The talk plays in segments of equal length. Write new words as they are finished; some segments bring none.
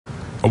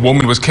A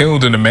woman was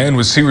killed and a man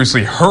was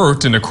seriously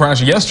hurt in a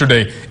crash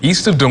yesterday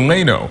east of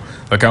Delano.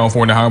 The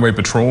California Highway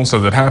Patrol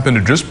says it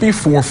happened just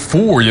before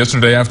 4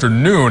 yesterday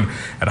afternoon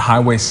at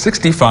Highway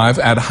 65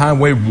 at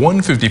Highway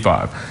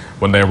 155.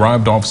 When they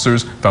arrived,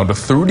 officers found a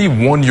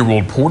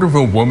 31-year-old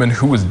Porterville woman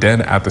who was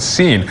dead at the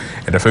scene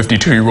and a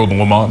 52-year-old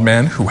Lamont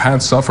man who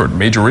had suffered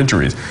major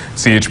injuries.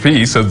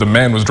 CHP says the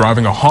man was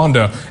driving a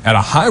Honda at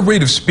a high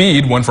rate of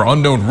speed when, for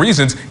unknown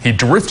reasons, he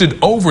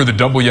drifted over the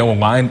double yellow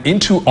line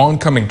into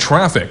oncoming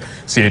traffic.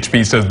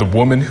 CHP says the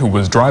woman who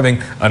was driving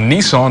a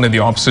Nissan in the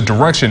opposite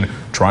direction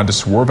tried to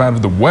swerve out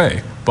of the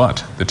way,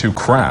 but the two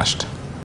crashed.